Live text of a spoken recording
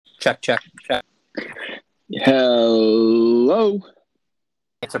Check, check, check. Hello.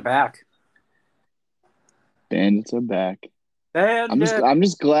 It's back. Bandits are back. Bandit. I'm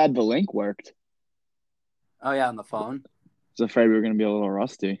just glad the link worked. Oh yeah, on the phone. I was afraid we were gonna be a little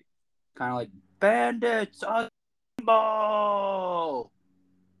rusty. Kind of like Bandits Assemble.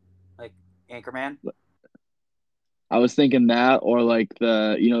 Like Anchorman. I was thinking that, or like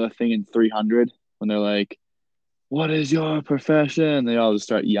the thing in 300 when they're like, "What is your profession?" They all just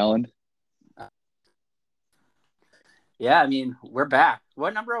start yelling. Yeah, I mean, we're back.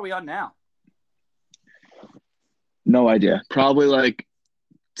 What number are we on now? No idea. Probably like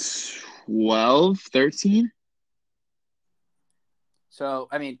 12, 13. So,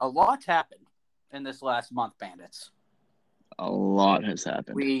 I mean, a lot's happened in this last month, Bandits. A lot has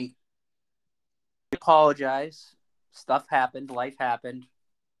happened. We apologize. Stuff happened. Life happened.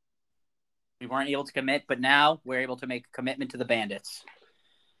 We weren't able to commit, but now we're able to make a commitment to the Bandits.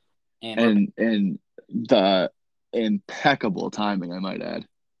 And the impeccable timing, I might add.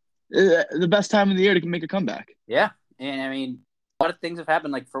 The best time of the year to make a comeback. Yeah. And I mean, a lot of things have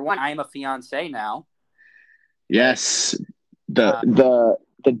happened. Like, for one, I am a fiance now. Yes. The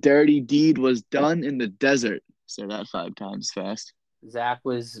dirty deed was done in the desert. Say that 5 times fast. Zach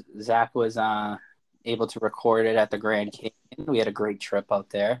was able to record it at the Grand Canyon. We had a great trip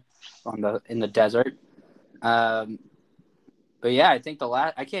out there in the desert. But yeah, I think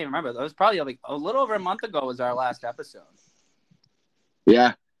I can't even remember. It was probably like a little over a month ago was our last episode.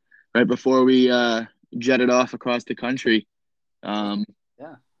 Yeah, right before we jetted off across the country. Yeah.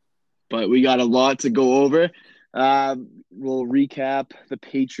 But we got a lot to go over. We'll recap the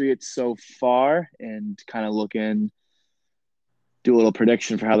Patriots so far and kind of do a little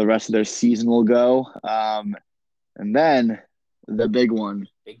prediction for how the rest of their season will go. And then the big one.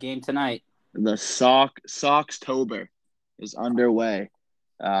 Big game tonight. The Socktober is underway.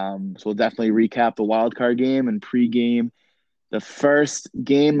 So we'll definitely recap the wild card game and pregame the first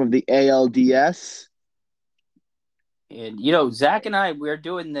game of the ALDS. And, Zach and I, we're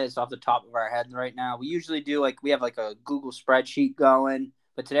doing this off the top of our heads right now. We usually do, we have, a Google spreadsheet going.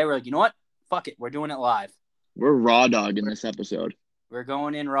 But today we're like, you know what? Fuck it. We're doing it live. We're raw dogging this episode. We're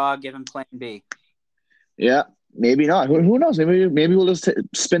going in raw, giving plan B. Yeah, maybe not. Who knows? Maybe we'll just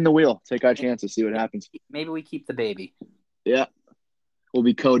spin the wheel, take our chances, see what happens. Maybe we keep the baby. Yeah. We'll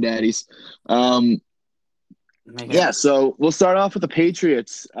be co-daddies. Yeah, so we'll start off with the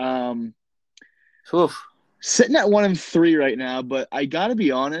Patriots. Sitting at 1-3 right now, but I got to be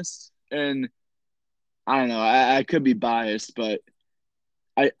honest, and I don't know, I could be biased, but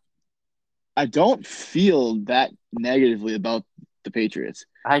I don't feel that negatively about the Patriots.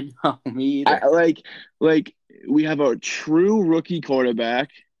 I know, me either. Like we have a true rookie quarterback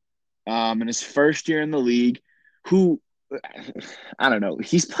in his first year in the league who, I don't know,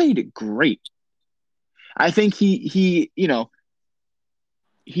 he's played great. I think he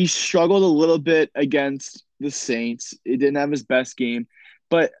struggled a little bit against the Saints. It didn't have his best game,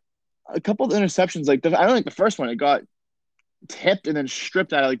 but a couple of interceptions, I don't think the first one, it got tipped and then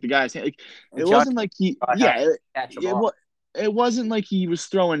stripped out of the guy's hand. It wasn't like it wasn't like he was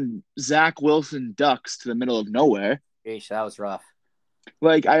throwing Zach Wilson ducks to the middle of nowhere. Yeesh, that was rough.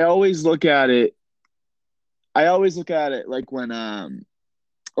 I always look at it like when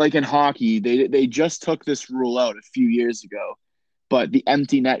like in hockey, they just took this rule out a few years ago. But the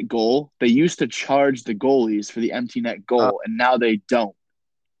empty net goal, they used to charge the goalies for the empty net goal, and now they don't.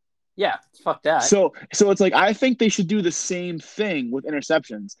 Yeah, fuck that. So it's like I think they should do the same thing with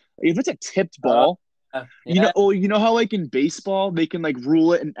interceptions. If it's a tipped ball, yeah. you know how in baseball they can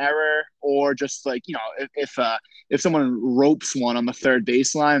rule it an error, or just if someone ropes one on the third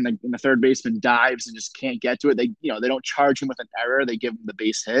baseline and the third baseman dives and just can't get to it, they don't charge him with an error, they give him the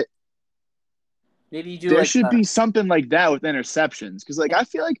base hit. Maybe you do. There should be something like that with interceptions, because I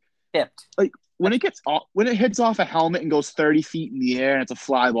feel tipped. When it hits off a helmet and goes 30 feet in the air and it's a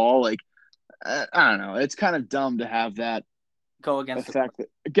fly ball, I don't know, it's kind of dumb to have that go against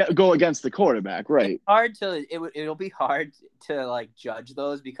go against the quarterback, right? It'll be hard to judge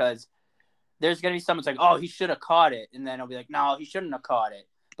those, because there's gonna be someone's like, oh, he should have caught it, and then it'll be like, no, he shouldn't have caught it.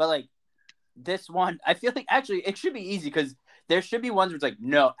 But this one, I feel actually it should be easy, because there should be ones where it's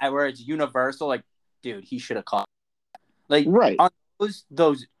no, where it's universal, dude, he should have caught it. Right. On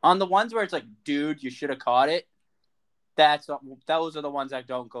those on the ones where it's dude, you should have caught it, those are the ones that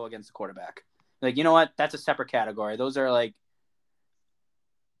don't go against the quarterback. You know what? That's a separate category. Those are I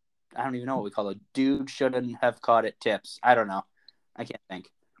don't even know what we call it. Dude shouldn't have caught it tips. I don't know. I can't think.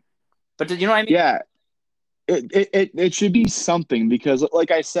 But you know what I mean? Yeah. It should be something, because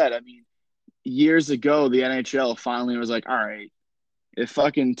like I said, years ago the NHL finally was all right, if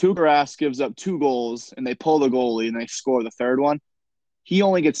fucking Tuukka Rask gives up 2 goals and they pull the goalie and they score the third one, he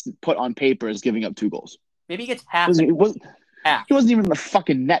only gets put on paper as giving up 2 goals. Maybe he gets half. He wasn't even in the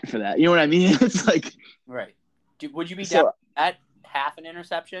fucking net for that. You know what I mean? It's like right. Would you be down at half an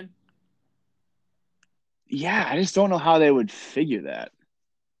interception? Yeah, I just don't know how they would figure that.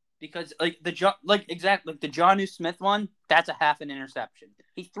 Because the Jonnu Smith one, that's a half an interception.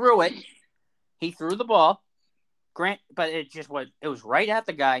 He threw it. He threw the ball. But it was right at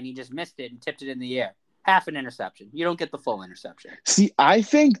the guy, and he just missed it and tipped it in the air. Half an interception. You don't get the full interception. See, I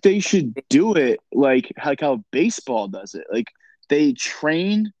think they should do it like how baseball does it. Like they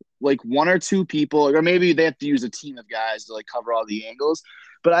train like 1 or 2 people, or maybe they have to use a team of guys to like cover all the angles.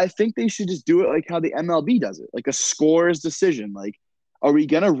 But I think they should just do it like how the MLB does it, like a scorer's decision. Like, are we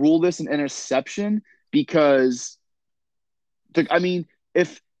gonna rule this an interception? Because, I mean,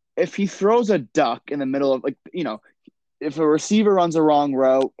 if he throws a duck in the middle of if a receiver runs a wrong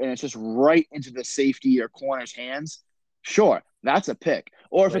route and it's just right into the safety or corner's hands, sure, that's a pick.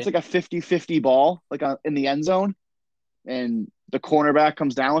 Or if it's like a 50-50 ball, like in the end zone, and the cornerback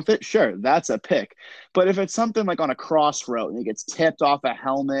comes down with it, sure, that's a pick. But if it's something like on a cross route and it gets tipped off a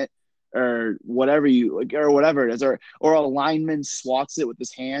helmet or whatever it is, or a lineman swats it with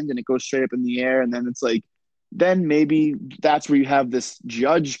his hand and it goes straight up in the air, and then it's like, then maybe that's where you have this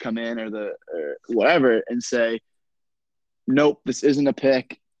judge come in or whatever and say, nope, this isn't a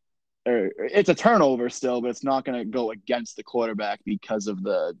pick, or it's a turnover still, but it's not going to go against the quarterback because of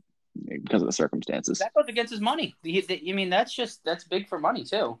the circumstances. That goes against his money. I mean, that's big for money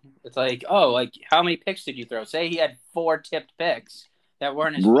too. It's like, oh, like how many picks did you throw? Say he had 4 tipped picks that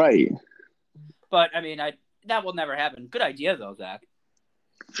weren't his right. Fault. But I mean, that will never happen. Good idea though, Zach.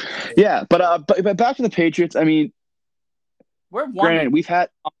 Yeah, but back to the Patriots. I mean, we're one. Granted, we've had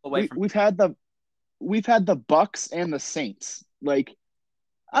the Bucks and the Saints. Like,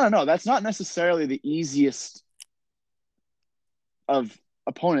 I don't know. That's not necessarily the easiest of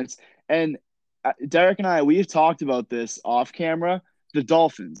opponents. And Derek and I, we've talked about this off camera. The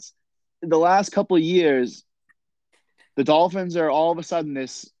Dolphins, the last couple of years, the Dolphins are all of a sudden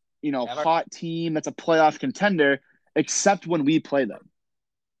this, hot team that's a playoff contender, except when we play them.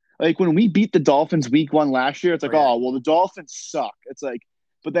 Like when we beat the Dolphins week 1 last year, it's like, oh, well, the Dolphins suck. It's like,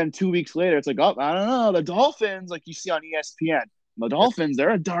 but then 2 weeks later, it's like, oh, I don't know. The Dolphins, like you see on ESPN, the Dolphins,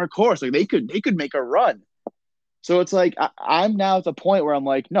 they're a dark horse. Like they could make a run. So it's like I'm now at the point where I'm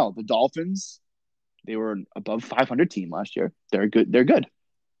like, no, the Dolphins, they were an above 500 team last year. They're good. They're good.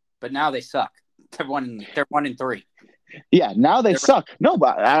 But now they suck. They're 1-3. Yeah, now they suck. No,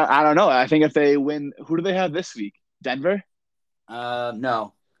 but I don't know. I think if they win, who do they have this week? Denver?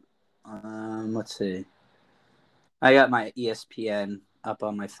 No. Let's see. I got my ESPN up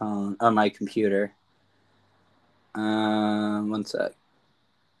on my phone, on my computer. 1 sec.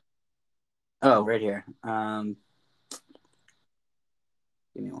 Oh, right here.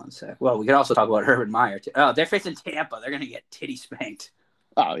 Give me 1 sec. Well, we can also talk about Urban Meyer too. Oh, they're facing Tampa. They're gonna get titty spanked.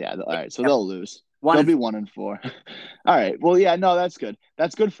 Oh yeah. All right. So they'll lose. They'll be 1-4. All right. Well, yeah. No, that's good.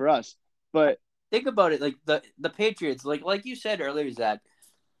 That's good for us. But think about it. Like the Patriots. Like you said earlier, Zach.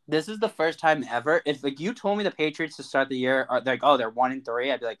 This is the first time ever. If like you told me the Patriots to start the year are like, oh, they're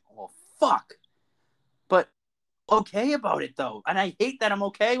 1-3, I'd be like, well, fuck. But okay about it though, and I hate that I'm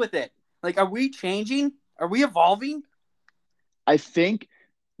okay with it. Like, are we changing? Are we evolving? I think.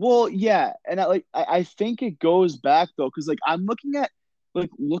 Well, yeah, and I think it goes back though, because like I'm looking at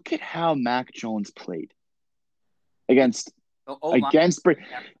look at how Mac Jones played against.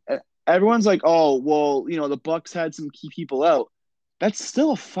 Everyone's like, oh well, the Bucks had some key people out. That's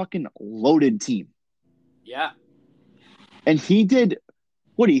still a fucking loaded team. Yeah. And he did,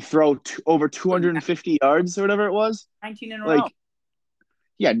 what did he throw over 250 yards or whatever it was? 19 in a row.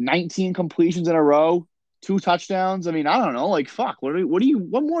 Yeah, 19 completions in a row, 2 touchdowns. I mean, I don't know. Like, fuck. What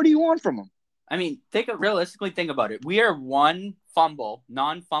more do you want from him? I mean, realistically think about it. We are 1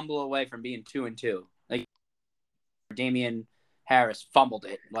 non-fumble away from being 2-2. Like, Damian Harris fumbled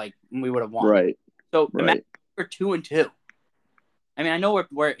it. Like, we would have won. Right. So, imagine we're 2-2. I mean, I know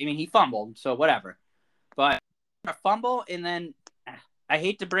he fumbled, so whatever. But a fumble, and then I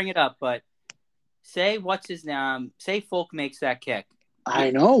hate to bring it up, but say Folk makes that kick.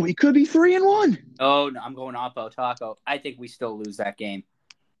 I know. We could be 3-1. Oh, no, I'm going Oppo Taco. I think we still lose that game.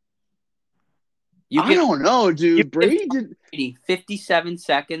 I don't know, dude. Brady did 57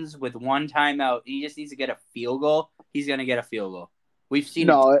 seconds with 1 timeout. He just needs to get a field goal. He's going to get a field goal. We've seen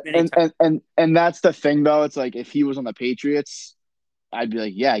and that's the thing, though. It's like if he was on the Patriots, I'd be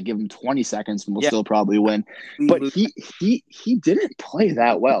like, yeah, give him 20 seconds and we'll still probably win. But he didn't play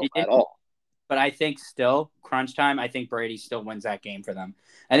that well at all. But I think still, crunch time, I think Brady still wins that game for them.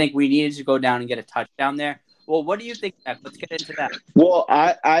 I think we needed to go down and get a touchdown there. Well, what do you think, Zach? Let's get into that. Well,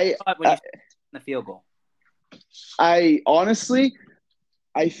 When you the field goal. I honestly,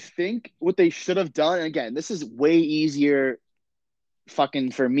 I think what they should have done, and again, this is way easier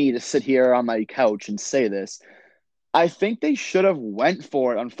fucking for me to sit here on my couch and say this. I think they should have went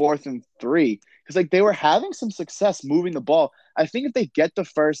for it on 4th and 3 because like they were having some success moving the ball. I think if they get the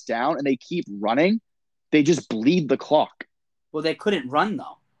first down and they keep running, they just bleed the clock. Well, they couldn't run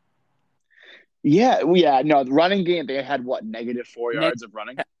though. Yeah, no, the running game they had what -4 yards of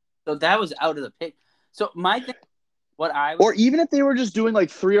running. So that was out of the pick. So my thing, or even if they were just doing like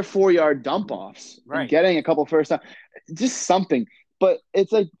 3 or 4 yard dump offs, right, and getting a couple first down, just something. But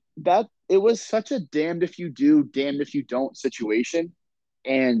it's like that. It was such a damned if you do, damned if you don't situation,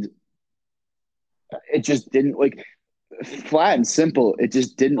 and it just didn't like flat and simple. It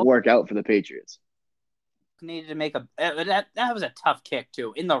just didn't work out for the Patriots. Needed to make that was a tough kick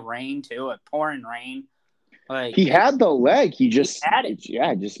too, in the rain too, pouring rain. Like he had the leg, he had it.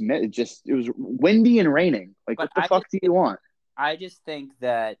 Yeah, it was windy and raining. Like, what the fuck do you want? I just think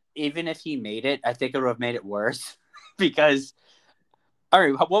that even if he made it, I think it would have made it worse because. All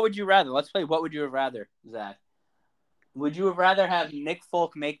right, what would you rather? Let's play. What would you have rather, Zach? Would you have rather have Nick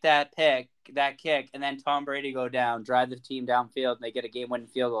Folk make that kick, and then Tom Brady go down, drive the team downfield, and they get a game-winning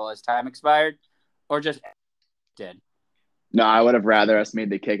field goal as time expired, or just did? No, I would have rather us made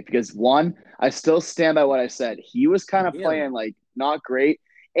the kick because, one, I still stand by what I said. He was kind of playing like not great,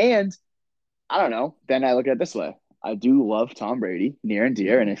 and I don't know. Then I look at it this way. I do love Tom Brady near and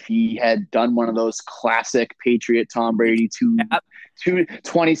dear, and if he had done one of those classic Patriot Tom Brady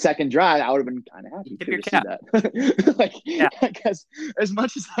 20-second drive, I would have been kind of happy to see that. Like, I guess as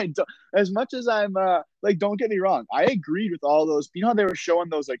much as I'm like, don't get me wrong, I agreed with all those. You know how they were showing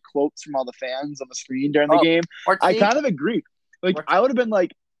those like quotes from all the fans on the screen during the game? I kind of agreed. Like, I would have been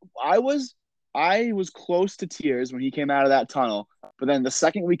like, I was close to tears when he came out of that tunnel, but then the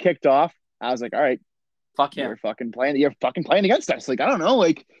second we kicked off, I was like, all right. Fuck him. You're fucking playing against us. Like, I don't know.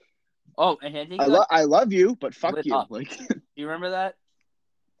 Like, and I love you, but fuck you. Up. Like, do you remember that?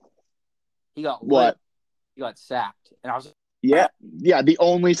 He got what? He got sacked, and I was yeah. The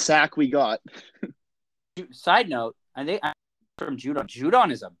only sack we got. Side note, I think from Judon. Judon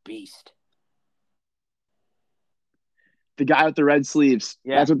is a beast. The guy with the red sleeves.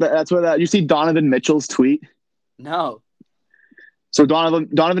 Yeah, that's what you see Donovan Mitchell's tweet. No. So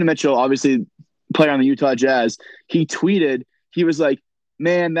Donovan Mitchell, obviously player on the Utah Jazz, he tweeted, he was like,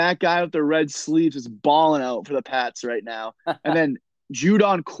 man, that guy with the red sleeves is balling out for the Pats right now. And then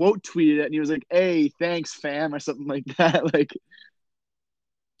Judon quote tweeted it, and he was like, hey, thanks, fam, or something like that. Like,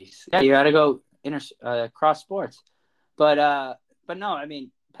 yeah, you got to go cross sports. But no, I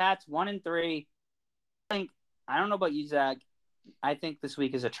mean, Pats 1-3. I don't know about you, Zach. I think this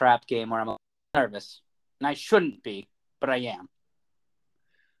week is a trap game where I'm nervous. And I shouldn't be, but I am.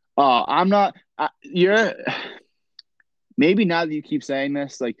 I'm not. You're maybe now that you keep saying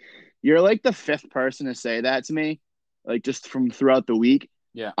this, like you're like the fifth person to say that to me, like just from throughout the week.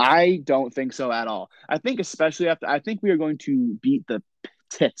 Yeah, I don't think so at all. I think especially after I think we are going to beat the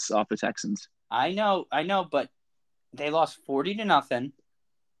tits off the Texans. I know, but they lost 40-0.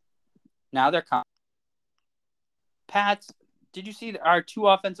 Now they're Pats. Did you see our 2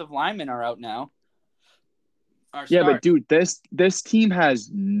 offensive linemen are out now? Yeah, but dude, this team has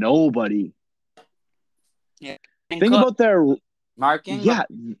nobody. Yeah. Think about their Mark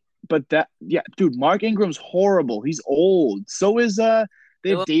Ingram. Yeah, dude, Mark Ingram's horrible. He's old. So is they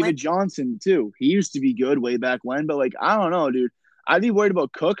have David Johnson too. He used to be good way back when, but like I don't know, dude. I'd be worried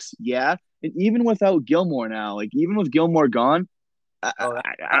about Cooks, yeah. And even without Gilmore now, like even with Gilmore gone,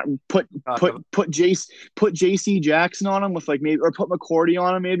 put JC Jackson on him with like maybe, or put McCourty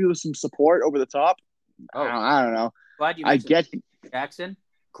on him maybe with some support over the top. I don't know. Glad you mentioned Jackson.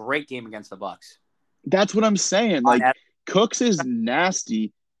 Great game against the Bucs. That's what I'm saying. Like Cooks is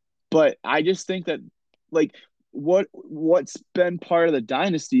nasty, but I just think that like what's been part of the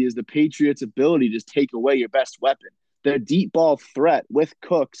dynasty is the Patriots' ability to take away your best weapon. Their deep ball threat with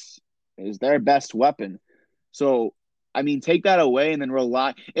Cooks is their best weapon. So I mean, take that away and then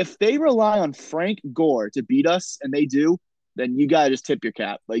rely. If they rely on Frank Gore to beat us, and they do, then you gotta just tip your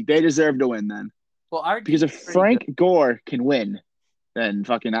cap. Like they deserve to win then. Well, because if Frank Gore can win, then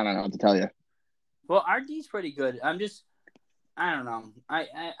fucking I don't know what to tell you. Well, RD's pretty good. I don't know. I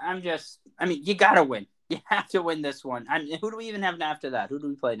mean, you gotta win. You have to win this one. Who do we even have after that? Who do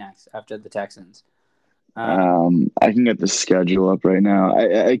we play next after the Texans? I can get the schedule up right now.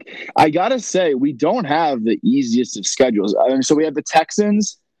 I gotta say we don't have the easiest of schedules. So we have the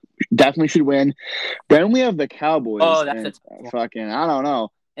Texans, Definitely should win. Then we have the Cowboys. Oh, that's a and tough one. fucking I don't know.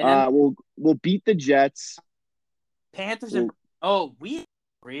 And then We'll beat the Jets. Panthers We'll, and we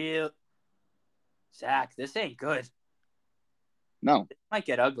real Zach. This ain't good. no, It might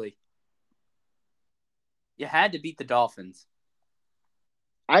get ugly. You had to beat the Dolphins.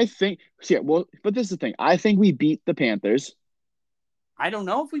 I think. Well, but this is the thing. I think we beat the Panthers. I don't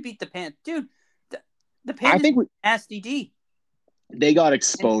know if we beat the Panthers, dude. The I Panthers think SDD. they got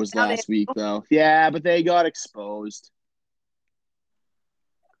exposed last week, though. Yeah, but they got exposed.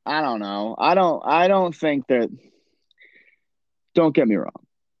 I don't know. I don't think that. Don't get me wrong.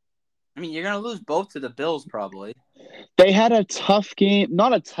 I mean, you're gonna lose both to the Bills probably. They had a tough game.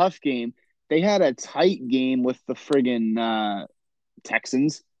 Not a tough game. They had a tight game with the friggin'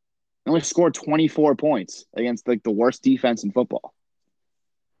 Texans. They only scored 24 points against like the worst defense in football,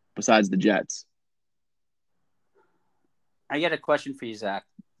 besides the Jets. I got a question for you, Zach.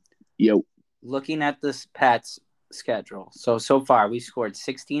 Yo, Looking at this Pats schedule, so far we scored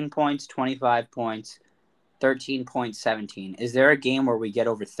 16 points, 25 points, 13 points, 17. Is there a game where we get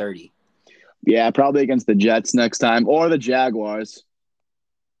over 30? yeah, probably against the Jets next time or the Jaguars,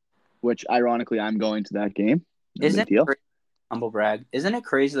 which ironically I'm going to that game. No Isn't big deal. it humble brag? Isn't it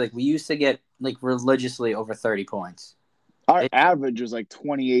crazy? Like we used to get like religiously over 30 points. Our average was like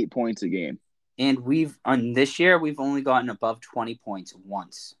 28 points a game. And this year we've only gotten above 20 points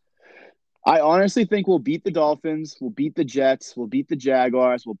once. I honestly think we'll beat the Dolphins, we'll beat the Jets, we'll beat the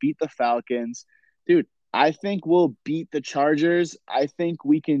Jaguars, we'll beat the Falcons. Dude, I think we'll beat the Chargers. I think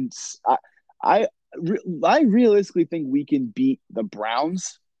we can I realistically think we can beat the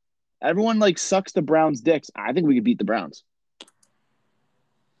Browns. Everyone like sucks the Browns' dicks. I think we can beat the Browns.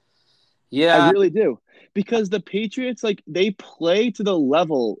 Yeah. I really do. Because the Patriots, like, they play to the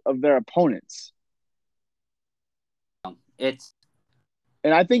level of their opponents. And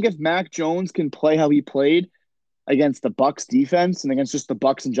I think if Mac Jones can play how he played against the Bucs defense and against just the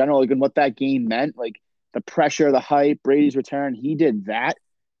Bucs in general, like, and what that game meant, like the pressure, the hype, Brady's return, he did that.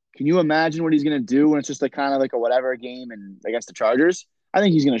 Can you imagine what he's going to do when it's just like kind of like a whatever game and against the Chargers? I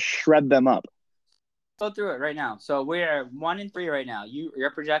think he's going to shred them up. Go through it right now. So we're 1-3 right now. You're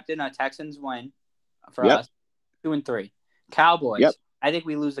projecting a Texans win for Yep. us. 2-3. Cowboys. Yep. I think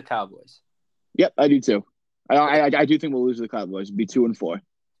we lose the Cowboys. Yep, I do too. I do think we'll lose to the Cowboys. It'll be 2-4.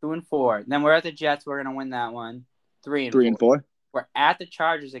 2-4. Then we're at the Jets. We're gonna win that one. 3-4. 3-4. We're at the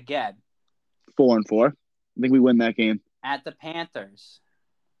Chargers again. 4-4. I think we win that game. At the Panthers.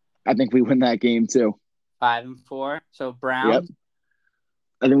 I think we win that game too. 5-4. So Browns. Yep.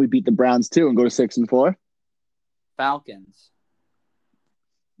 I think we beat the Browns too and go to 6-4. Falcons.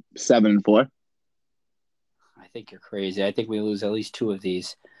 7-4. I think you're crazy. I think we lose at least 2 of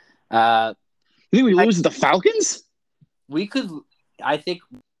these. You think we lose to the Falcons? We could. I think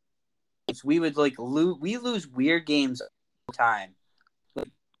we would like lose. We lose weird games all the time. Like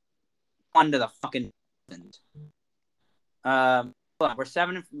on to the fucking. We're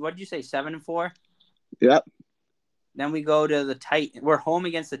 7. What did you say? 7-4. Yep. Then we go to the Titans. We're home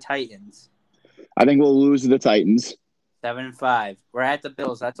against the Titans. I think we'll lose to the Titans. 7-5. We're at the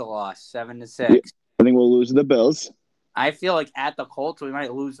Bills. That's a loss. 7-6. Yeah. I think we'll lose to the Bills. I feel like at the Colts we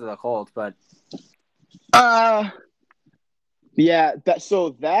might lose to the Colts, but yeah.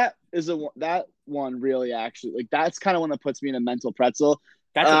 That one really actually like that's kind of one that puts me in a mental pretzel.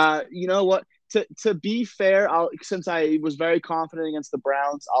 You know what? To be fair, since I was very confident against the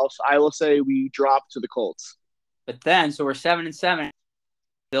Browns, I will say we dropped to the Colts. But then, so we're 7-7.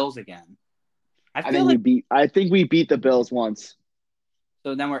 Bills again. I think we beat the Bills once.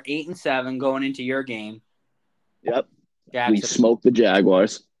 So then we're 8-7 going into your game. Yep. We smoked the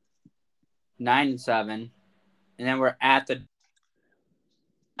Jaguars. 9-7, and then we're at the.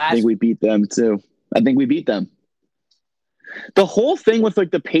 I think we beat them too. I think we beat them. The whole thing with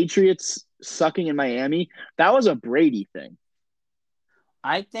like the Patriots sucking in Miami, that was a Brady thing.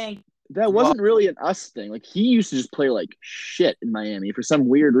 I think that wasn't really an us thing. Like he used to just play like shit in Miami for some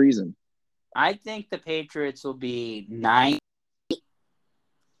weird reason. I think the Patriots will be 9,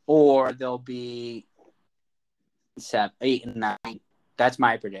 or they'll be 8-9. That's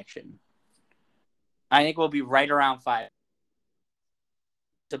my prediction. I think we'll be right around 5.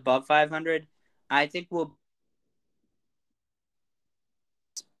 It's above 500. I think we'll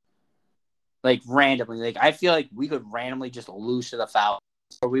like randomly. Like I feel like we could randomly just lose to the Falcons,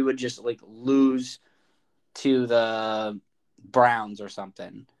 or we would just like lose to the Browns or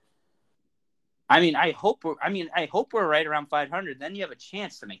something. I hope we're right around 500. Then you have a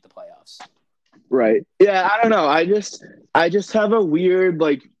chance to make the playoffs. Right. Yeah, I don't know. I just have a weird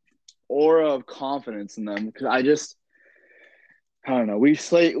like aura of confidence in them because I don't know.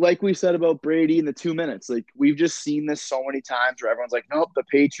 Like we said about Brady in the 2 minutes. Like we've just seen this so many times where everyone's like, nope, the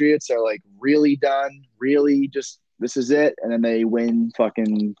Patriots are like really done, really just this is it, and then they win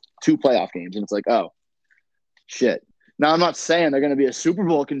fucking 2 playoff games, and it's like, oh shit. Now I'm not saying they're going to be a Super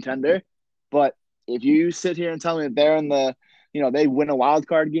Bowl contender, but if you sit here and tell me that they're in the, they win a wild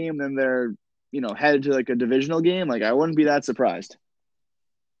card game, then they're, headed to like a divisional game, like I wouldn't be that surprised.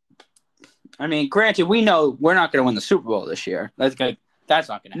 I mean, granted, we know we're not going to win the Super Bowl this year. That's not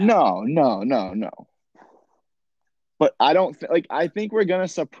going to happen. No. But I don't I think we're going to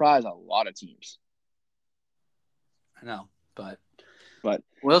surprise a lot of teams. I know, but But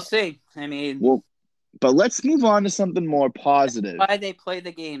we'll see. I mean, but let's move on to something more positive. Why they play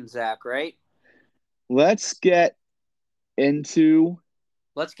the game, Zach, right? Let's get into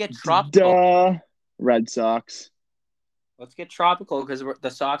tropical. Red Sox. Let's get tropical because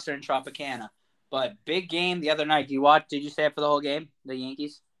the Sox are in Tropicana. But big game the other night. Did you stay up for the whole game? The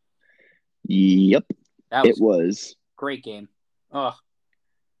Yankees? Yep. It was. Great game. Oh,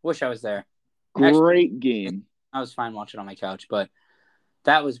 wish I was there. Great game. I was fine watching on my couch, but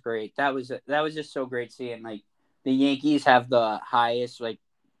that was great. That was just so great seeing like the Yankees have the highest like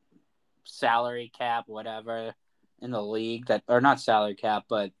salary cap, whatever, in the league or not salary cap,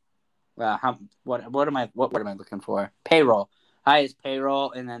 but what am I looking for? Payroll. Highest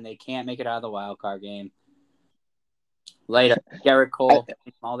payroll, and then they can't make it out of the wild card game. Later, Garrett Cole,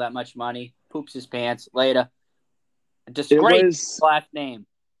 all that much money, poops his pants. Later, disgrace last name.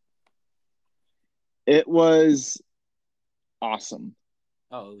 It was awesome.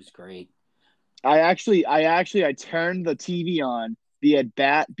 Oh, it was great. I turned the TV on the at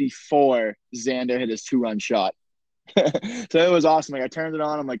bat before Xander hit his 2-run shot. So it was awesome. Like I turned it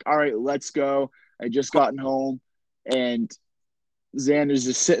on. I'm like, all right, let's go. I just gotten home, and Xander's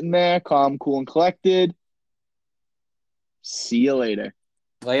just sitting there, calm, cool, and collected. See you later.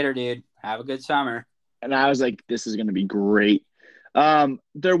 Later, dude. Have a good summer. And I was like, this is going to be great.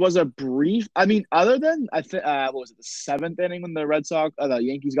 There was a brief, other than, what was it, the 7th inning when the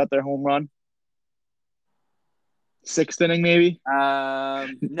Yankees got their home run? 6th inning, maybe? No,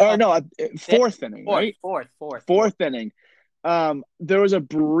 4th inning, right? Fourth inning. There was a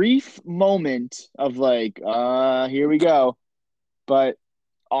brief moment of like, here we go. But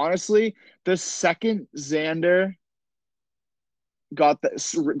honestly, the second Xander got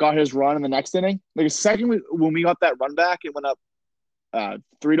his run in the next inning, like a second when we got that run back, it went up 3-1.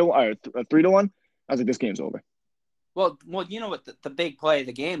 I was like, this game's over. Well, you know what the big play of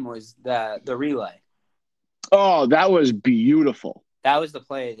the game was the relay. Oh, that was beautiful. That was the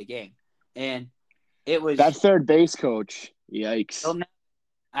play of the game, and it was that third base coach. Yikes!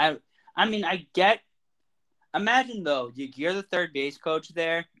 I get. Imagine though, you're the third base coach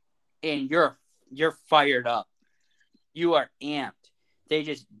there, and you're fired up. You are amped. They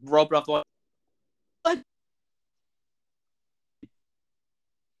just roped off the.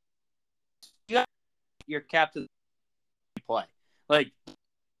 Your captain play like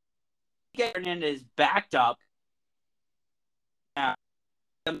Hernandez backed up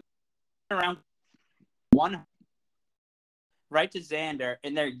around one right to Xander,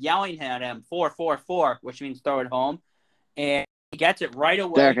 and they're yelling at him 4-4-4, which means throw it home, and he gets it right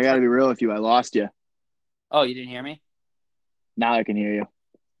away. Derek, I gotta be real with you. I lost you. Oh, you didn't hear me? Now I can hear you.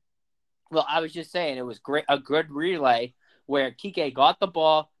 Well, I was just saying it was a good relay where Kike got the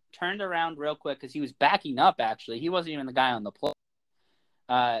ball, turned around real quick because he was backing up, actually. He wasn't even the guy on the play.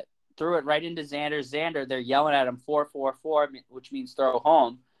 Threw it right into Xander. Xander, they're yelling at him 4-4-4, which means throw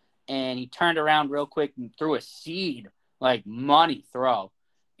home. And he turned around real quick and threw a seed, like money throw.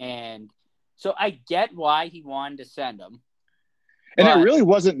 And so I get why he wanted to send him. And it really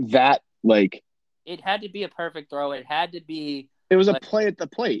wasn't that, like... It had to be a perfect throw. It had to be... It was a play at the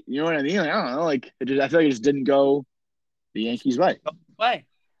plate. You know what I mean? Like, I don't know. Like, I feel like it just didn't go the Yankees' way. Play.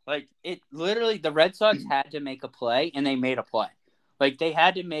 Like, it literally, the Red Sox had to make a play, and they made a play. Like, they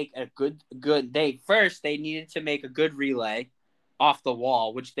had to make a good, they needed to make a good relay off the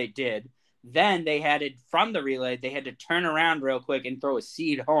wall, which they did. Then from the relay, they had to turn around real quick and throw a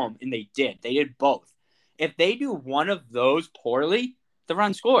seed home, and they did. They did both. If they do one of those poorly, the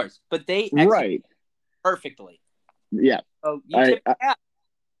run scores. But they executed perfectly. Yeah. So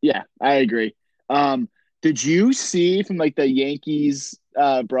yeah, I agree. Did you see from like the Yankees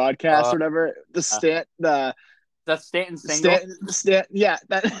broadcast or whatever the Stanton single? Yeah,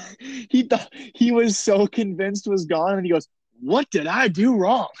 that he was so convinced was gone, and he goes, "What did I do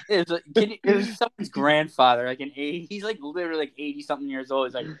wrong?" It was someone's grandfather, like he's like literally like 80-something years old.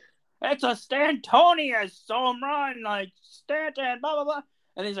 He's like, "It's a Stantonius home run, like Stanton, blah blah blah,"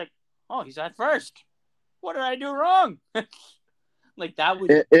 and he's like, "Oh, he's at first. What did I do wrong?" Like that was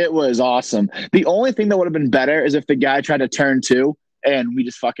It was awesome. The only thing that would have been better is if the guy tried to turn two and we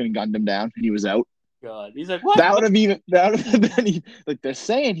just fucking gunned him down and he was out. God. He's like, what? That would have been like they're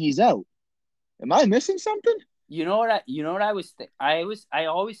saying he's out. Am I missing something? I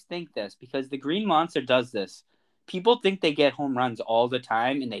always think this because the Green Monster does this. People think they get home runs all the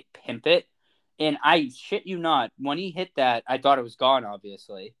time and they pimp it. And I shit you not, when he hit that, I thought it was gone,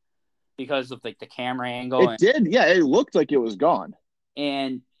 obviously, because of like the camera angle. It did. Yeah, it looked like it was gone.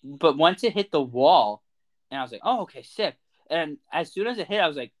 But once it hit the wall, and I was like, oh, okay, sick. And as soon as it hit, I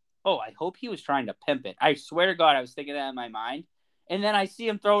was like, oh, I hope he was trying to pimp it. I swear to God, I was thinking that in my mind. And then I see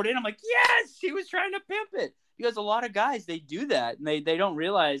him throw it in. I'm like, yes, he was trying to pimp it. Because a lot of guys, they do that. And they don't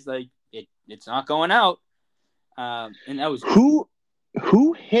realize, like, it's not going out. And that was... Who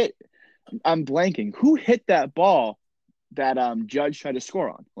hit... I'm blanking. Who hit that ball that Judge tried to score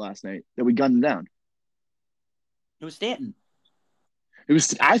on last night that we gunned him down? It was Stanton.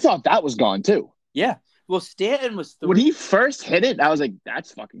 I thought that was gone, too. Yeah. Well, Stanton was... When he first hit it, I was like,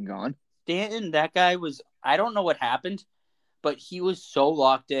 that's fucking gone. Stanton, that guy was... I don't know what happened, but he was so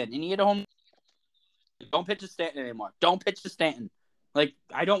locked in. And he hit a home... Don't pitch to Stanton anymore. Don't pitch to Stanton. Like,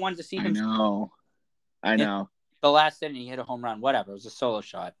 I don't want to see him... I know. The last inning, he hit a home run. Whatever. It was a solo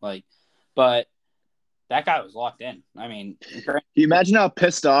shot. Like, but that guy was locked in. I mean... Can you imagine how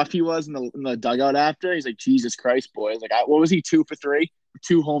pissed off he was in the dugout after? He's like, Jesus Christ, boys. Like, what was he, 2 for 3?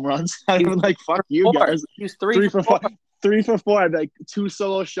 2 home runs? I was like, fuck you guys. He was 3 for 4. 3 for 4. I'd be like 2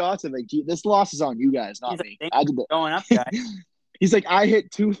 solo shots. I'm like, this loss is on you guys, not me. I did going up, guys. He's like, I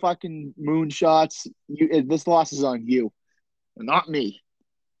hit 2 fucking moon shots. This loss is on you, not me.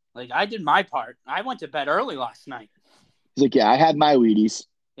 Like, I did my part. I went to bed early last night. He's like, yeah, I had my Wheaties.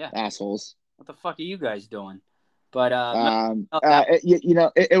 Yeah. Assholes. What the fuck are you guys doing? But,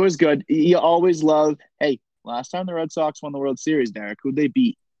 it was good. You always love, hey, last time the Red Sox won the World Series, Derek, who'd they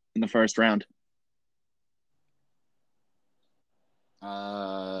beat in the first round?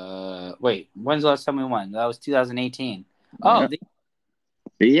 Wait, when's the last time we won? That was 2018. Oh,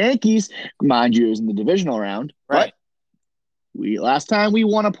 the Yankees, mind you, it was in the divisional round. Right. But last time we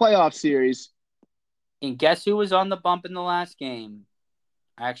won a playoff series. And guess who was on the bump in the last game?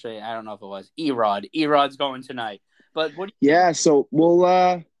 Actually, I don't know if it was Erod. Erod's going tonight. But what? So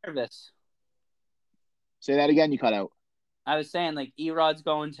we'll nervous. Say that again. You cut out. I was saying like Erod's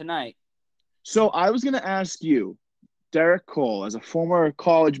going tonight. So I was going to ask you, Derek Cole, as a former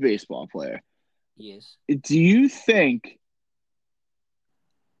college baseball player, yes. Do you think?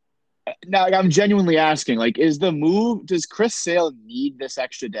 Now I'm genuinely asking. Like, is the move? Does Chris Sale need this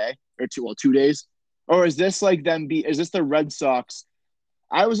extra day or 2 days, or is this like them? Is this the Red Sox?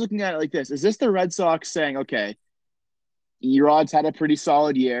 I was looking at it like this. Is this the Red Sox saying, okay, Erod's had a pretty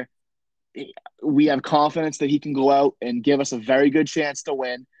solid year. We have confidence that he can go out and give us a very good chance to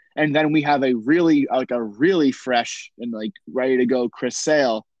win. And then we have a really fresh and like ready to go Chris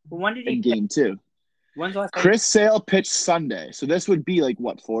Sale in game 2. When's the last time? Chris Sale pitched Sunday. So this would be like,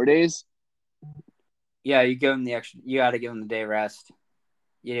 what, 4 days? Yeah, you give him the extra. You got to give him the day rest.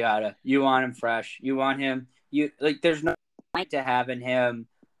 You want him fresh. You want him. There's no point to having him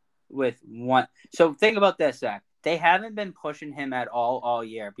with one. So think about this, Zach. They haven't been pushing him at all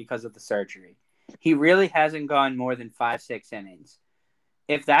year because of the surgery. He really hasn't gone more than 5-6 innings.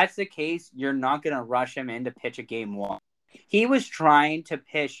 If that's the case, you're not going to rush him in to pitch a game 1. He was trying to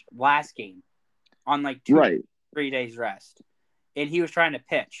pitch last game on like 2-3 days rest. And he was trying to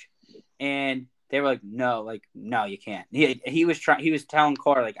pitch. And they were like, no, you can't. He was telling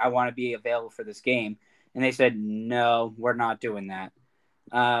Cora, like, I want to be available for this game. And they said, no, we're not doing that.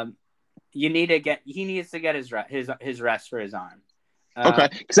 He needs to get his rest for his arm. Okay,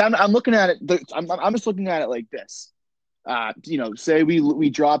 because I'm looking at it. I'm just looking at it like this. Say we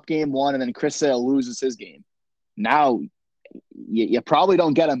drop game 1 and then Chris Sale loses his game. Now you probably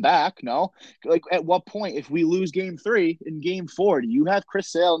don't get him back. No, like at what point if we lose game 3 in game 4, do you have Chris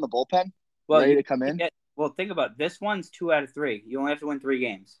Sale in the bullpen ready to come in? Think about it. This one's 2 out of 3. You only have to win 3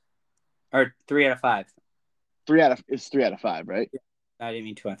 games, or 3 out of 5. It's 3 out of 5, right? Yeah. I didn't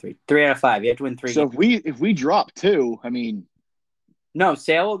mean 2 out of 3. 3 out of 5. You have to win 3. So games. if we drop 2, I mean, no,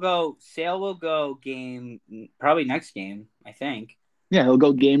 Sale will go game probably next game, I think. Yeah, he'll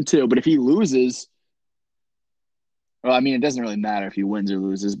go game 2. But if he loses, well, I mean, it doesn't really matter if he wins or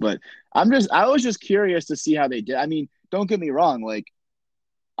loses. But I was just curious to see how they did. I mean, don't get me wrong. Like,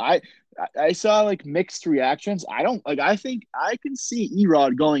 I saw like mixed reactions. I think I can see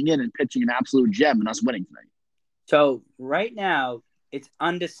Erod going in and pitching an absolute gem and us winning tonight. So right now it's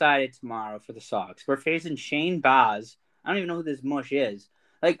undecided tomorrow for the Sox. We're facing Shane Baz. I don't even know who this mush is.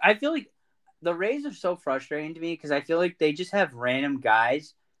 Like, I feel like the Rays are so frustrating to me because I feel like they just have random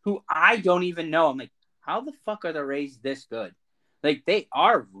guys who I don't even know. I'm like, how the fuck are the Rays this good? Like, they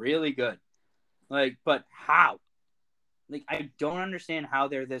are really good. Like, but how? Like, I don't understand how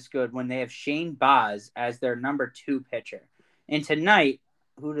they're this good when they have Shane Baz as their number 2 pitcher. And tonight,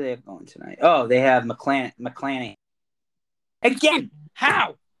 who do they have going tonight? Oh, they have McClanahan. Again,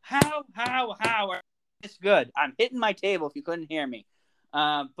 how are they this good? I'm hitting my table if you couldn't hear me.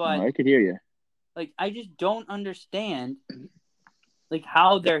 But I could hear you. like, I just don't understand like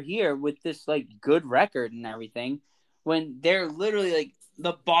how they're here with this like good record and everything when they're literally like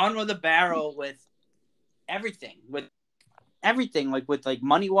the bottom of the barrel with everything, like with like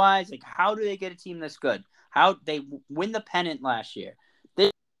money wise. Like, how do they get a team this good? How they win the pennant last year?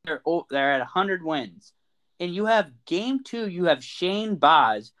 They're at 100 wins, and you have game 2. You have Shane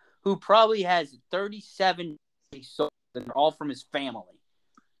Baz, who probably has 37 souls, and they're all from his family.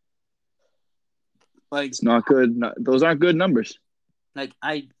 Like, It's not good. Those aren't good numbers. Like,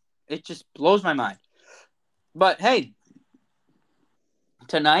 it just blows my mind. But hey,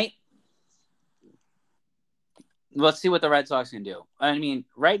 tonight, let's see what the Red Sox can do. I mean,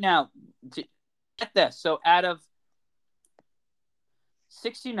 right now, get this. So out of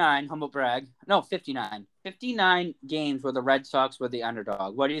 69, humble brag, no, 59 games where the Red Sox were the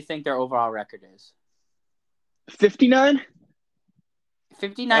underdog. What do you think their overall record is? 59?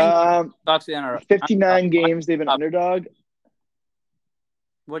 59 Sox the underdog. 59 games they've been underdog.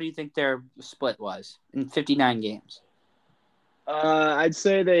 What do you think their split was in 59 games? I'd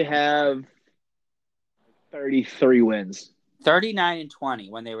say they have 33 wins.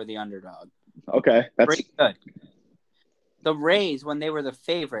 39-20 when they were the underdog. Okay, that's pretty good. The Rays, when they were the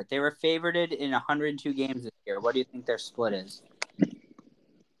favorite, they were favorited in 102 games this year. What do you think their split is?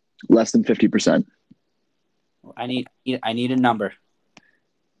 Less than 50%. I need a number.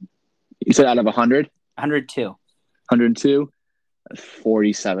 You said out of 100? 102. 102?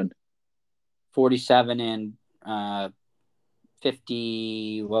 47. 47 and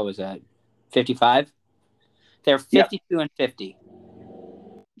 50, what was that? 55? They're 52 and 50.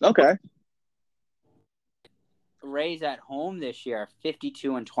 Okay. Rays at home this year,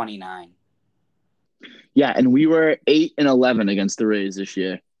 52 and 29. Yeah, and we were 8 and 11 against the Rays this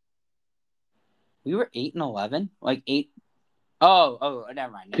year. We were 8 and 11? Like 8? Oh,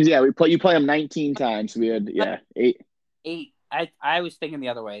 never mind. Because, you play them 19 times. So we had, 8. 8. I was thinking the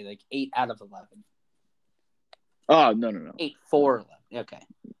other way, like 8 out of 11. Oh, no. 8, 4, 11. Okay.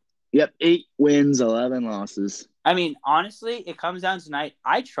 Yep, 8 wins, 11 losses. I mean, honestly, it comes down to tonight.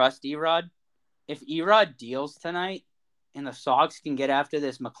 I trust Erod. If Erod deals tonight and the Sox can get after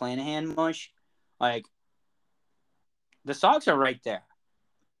this McClanahan mush, like, the Sox are right there.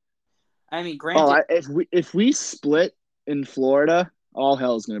 I mean, granted. If we split in Florida, all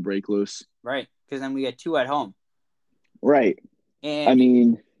hell's going to break loose. Right, because then we get 2 at home. Right. And I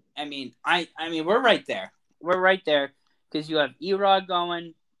mean, we're right there. We're right there because you have Erod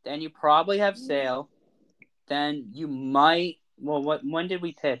going, then you probably have Sale, then you might. Well, when did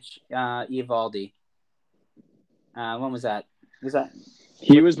we pitch Eovaldi? When was that?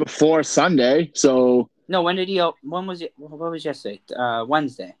 He was before Sunday, so no. When was it? What was yesterday?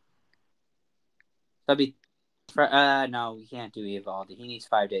 Wednesday. That'd be. No, we can't do Eovaldi. He needs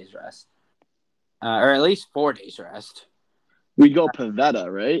 5 days rest, or at least 4 days rest. We'd go Pivetta,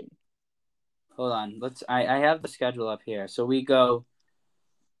 right? Hold on. I have the schedule up here. So we would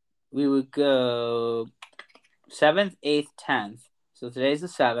go 7th, 8th, 10th. So today's the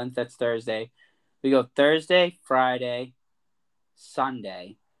 7th. That's Thursday. We go Thursday, Friday,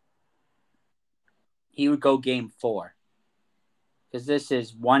 Sunday. He would go game 4. Because this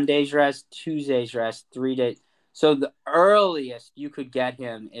is 1 day's rest, 2 days rest, 3 days. So the earliest you could get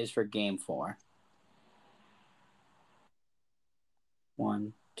him is for game 4.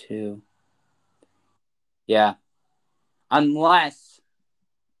 1, 2. Yeah. Unless.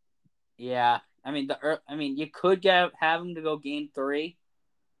 Yeah. I mean, you could have him to go game 3,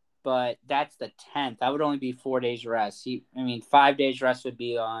 but that's the 10th. That would only be 4 days rest. 5 days rest would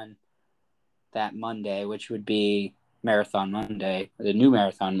be on that Monday, which would be Marathon Monday, the new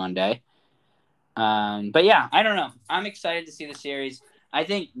Marathon Monday. But yeah, I don't know. I'm excited to see the series. I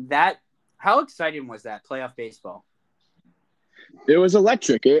think how exciting was that playoff baseball? It was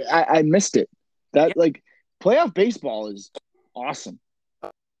electric. I missed it. Playoff baseball is awesome.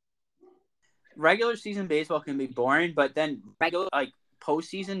 Regular season baseball can be boring, but then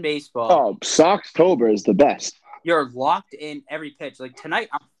postseason baseball. Oh, Soxtober is the best. You're locked in every pitch. Like tonight,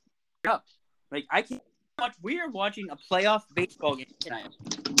 I'm up. Like I can't watch. We are watching a playoff baseball game tonight.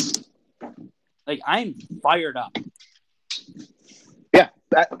 Like I'm fired up. Yeah,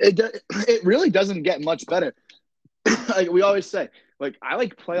 It really doesn't get much better. Like we always say, like I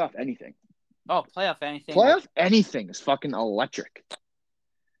like playoff anything. Oh, playoff anything. Playoff anything is fucking electric.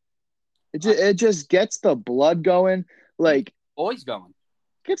 It just gets the blood going. Like Boys going.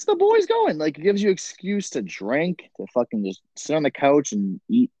 gets the boys going. Like it gives you excuse to drink, to fucking just sit on the couch and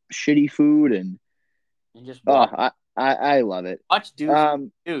eat shitty food and just I love it. Watch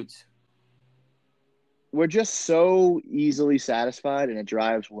dudes. We're just so easily satisfied and it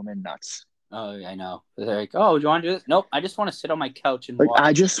drives women nuts. Oh, I know. They're like, oh, do you want to do this? Nope. I just want to sit on my couch and like watch.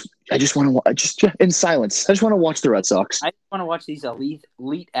 I just want to watch just in silence. I just want to watch the Red Sox. I just want to watch these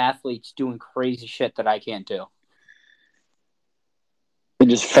elite athletes doing crazy shit that I can't do. And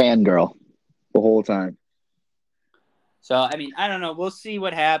just fangirl the whole time. So, I mean, I don't know. We'll see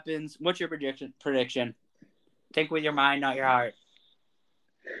what happens. What's your prediction? Think with your mind, not your heart.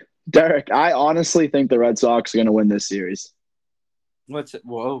 Derek, I honestly think the Red Sox are going to win this series. What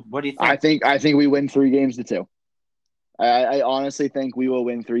do you think? I think we win 3-2. I honestly think we will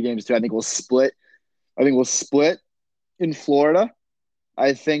win 3-2. I think we'll split. In Florida.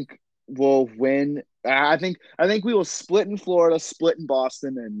 I think we'll win. I think we will split in Florida, split in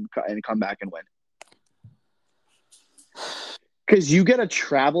Boston, and come back and win. Because you get a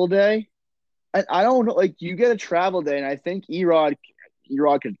travel day. I don't know. Like you get a travel day, and I think Erod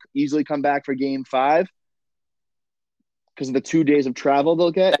could easily come back for Game 5 because of the 2 days of travel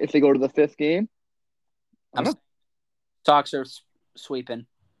they'll get if they go to the 5th game. Sox are sweeping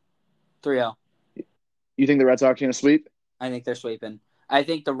 3-0. You think the Red Sox are going to sweep? I think they're sweeping. I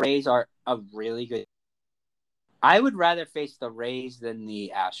think the Rays are a really good. I would rather face the Rays than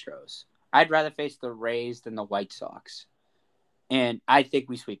the Astros. I'd rather face the Rays than the White Sox. And I think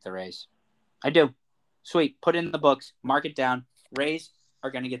we sweep the Rays. I do. Sweep. Put it in the books. Mark it down. Rays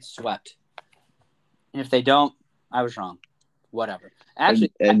are going to get swept. And if they don't, I was wrong. Whatever.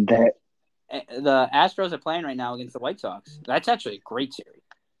 Actually, the Astros are playing right now against the White Sox. That's actually a great series.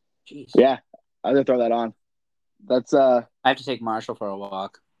 Jeez. Yeah, I'm gonna throw that on. That's I have to take Marshall for a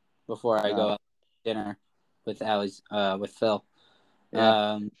walk before I go out to dinner with with Phil.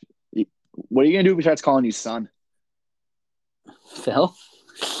 Yeah. What are you gonna do if he starts calling you son? Phil?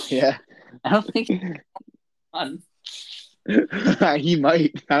 Yeah. I don't think he's fun. He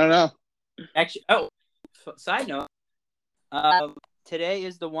might. I don't know. Actually, side note. Today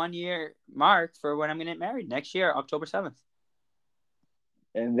is the 1-year mark for when I'm going to get married next year, October 7th.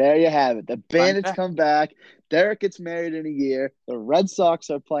 And there you have it. The Bandits come back. Derek gets married in a year. The Red Sox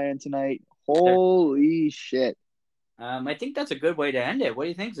are playing tonight. Holy shit. I think that's a good way to end it. What do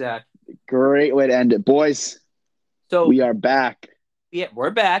you think, Zach? Great way to end it. Boys, so we are back. Yeah,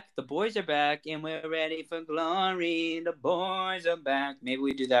 we're back. The boys are back, and we're ready for glory. The boys are back. Maybe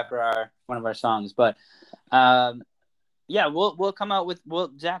we do that for one of our songs. But, yeah, we'll come out with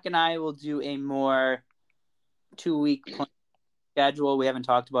Zach and I will do a more 2-week schedule. We haven't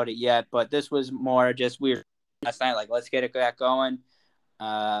talked about it yet, but this was more just weird last night. Like, let's get it back going.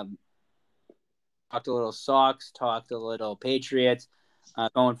 Talked a little Sox, talked a little Patriots.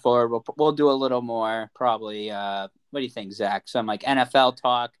 Going forward, we'll do a little more probably. What do you think, Zach? Some like NFL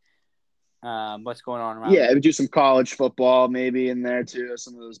talk. What's going on around? Yeah, we do some college football maybe in there too.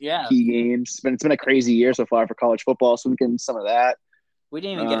 Some of those key games. It's been a crazy year so far for college football, so we can some of that. We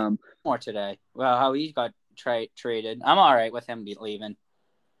didn't even get more today. Well, how he got traded. I'm all right with him leaving.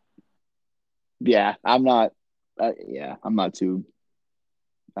 Yeah, I'm not. I'm not too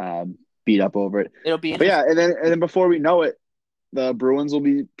beat up over it. It'll be. But yeah, and then before we know it, the Bruins will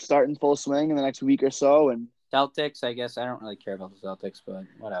be starting full swing in the next week or so, and Celtics. I guess I don't really care about the Celtics, but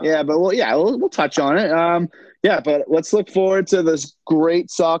whatever. Yeah, but we'll touch on it. But let's look forward to this great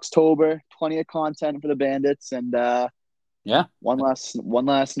Soxtober. Plenty of content for the Bandits, and one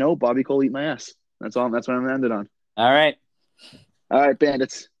last note. Bobby Cole eat my ass. That's all. That's what I'm gonna end it on. All right,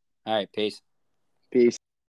 Bandits. All right, peace.